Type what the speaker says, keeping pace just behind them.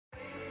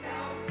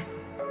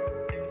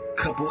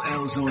Couple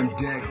L's on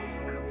deck,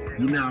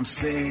 you know what I'm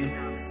saying?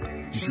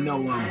 Just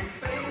know I'm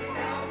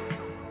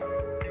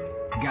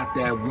got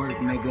that work,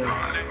 nigga.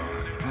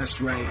 That's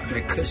right,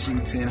 that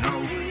Cushington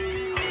hoe.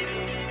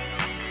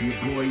 Your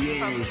boy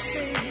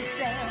is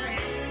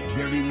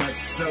very much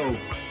so.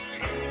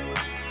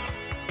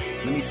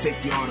 Let me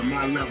take y'all to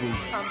my level,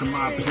 to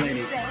my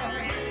planet.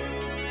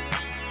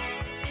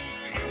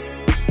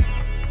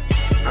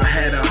 I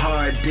had a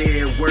hard day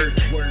at work,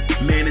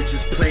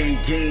 managers playing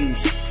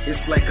games.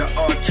 It's like an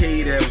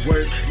arcade at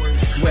work,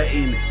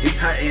 sweating, it's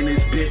hot in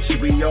this bitch,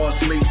 we all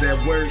slaves at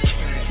work.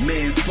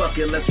 Man, fuck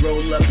it, let's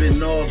roll up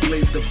and all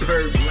blaze the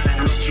perk.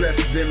 I'm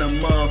stressed than a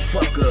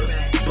motherfucker,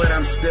 but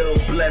I'm still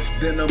blessed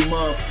than a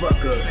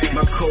motherfucker.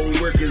 My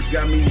co-workers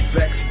got me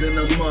vexed than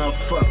a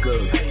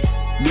motherfucker.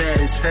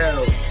 Mad as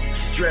hell,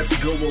 stress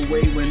go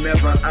away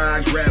whenever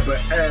I grab a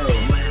L.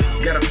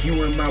 Got a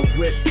few in my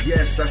whip,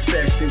 yes, I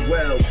stashed it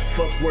well.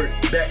 Fuck work,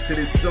 back to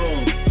this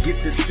song.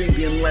 Get the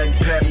singing like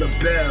Pat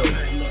LaBelle.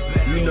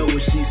 You know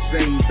what she's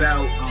saying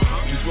about.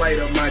 Just light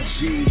up my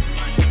G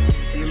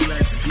and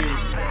let's get.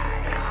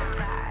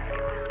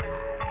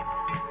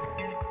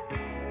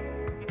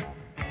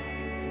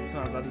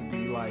 Sometimes I just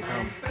be like,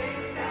 all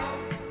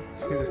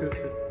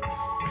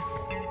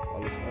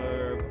this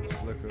herb, all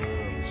this liquor,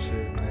 all this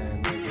shit,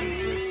 man.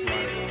 It's just like, you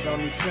know what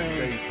I'm saying?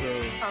 They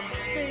feel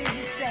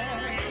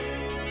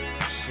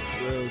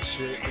real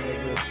shit,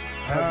 nigga.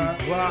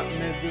 Heavy guap,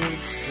 niggas.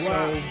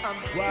 So,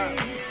 guap.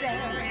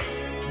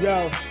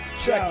 Yo,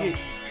 check it.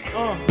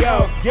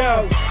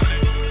 Yo.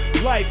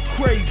 Life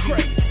crazy.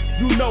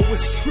 You know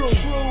it's true.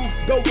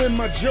 Go in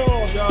my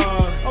jaw.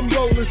 I'm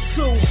rolling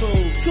two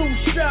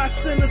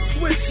shots and a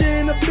swish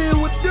and a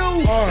bill with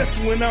do. That's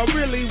when I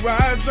really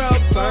rise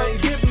up. I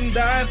ain't giving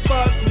die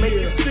fuck. Make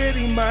the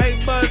city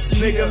might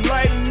bust. Nigga,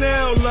 light a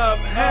nail up.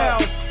 How?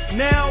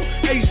 Now,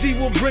 AG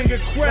will bring a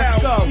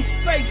crowd. I'm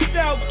spaced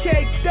out,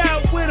 caked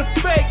out with a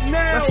fake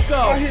now. Let's go.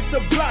 I hit the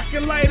block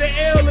and light an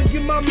L and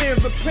give my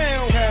mans a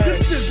pound. Kassh.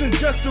 This isn't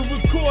just a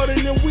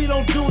recording and we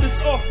don't do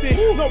this often.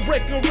 No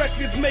breaking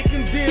records,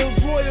 making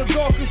deals, lawyers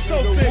all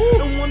consulting.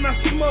 And when I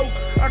smoke,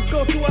 I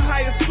go to a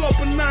higher slope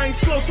and I ain't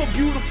slow, so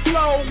beautiful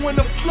flow. When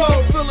the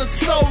flow feeling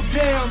so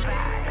damn.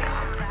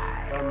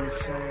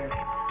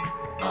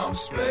 I'm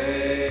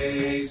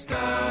spaced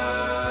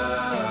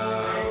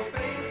out.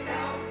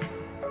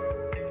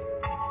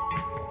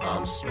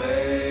 I'm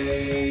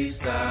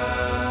spaced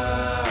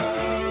out.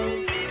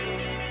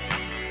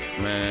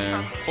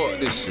 Man, fuck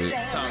this shit.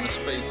 Time to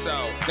space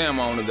out. Damn,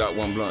 I only got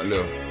one blunt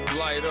left.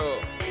 Light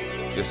up.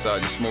 Guess I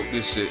just smoke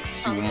this shit.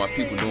 See what my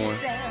people doing.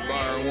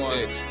 Byron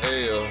 1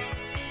 XL.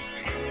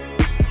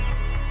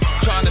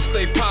 Trying to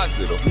stay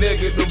positive.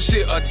 Negative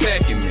shit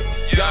attacking me.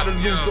 Gotta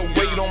lose the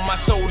weight on my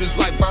shoulders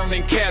like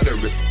burning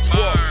calories.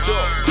 Sparked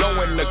up,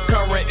 blowing the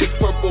current, it's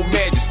purple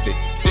majesty.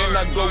 Then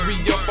I go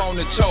re-up on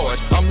the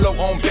charge, I'm low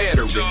on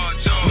battery.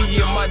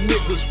 Me and my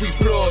niggas, we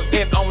plug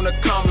in on a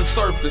common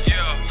surface.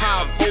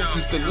 High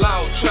voltage, the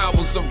loud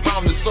travels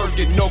around the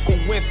circuit. No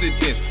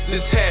coincidence,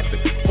 this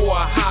happened for a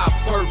high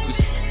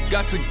purpose.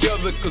 Got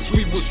together cause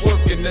we was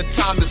working, the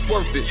time is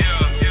worth it.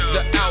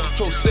 The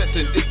outro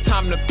session, it's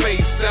time to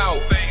face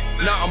out.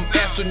 Now I'm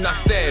astronaut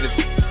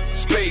status,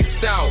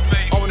 spaced out.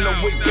 On the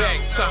way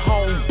back to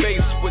home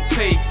base with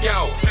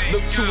takeout.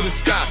 Look to the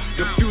sky,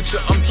 the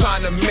future I'm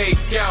trying to make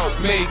out.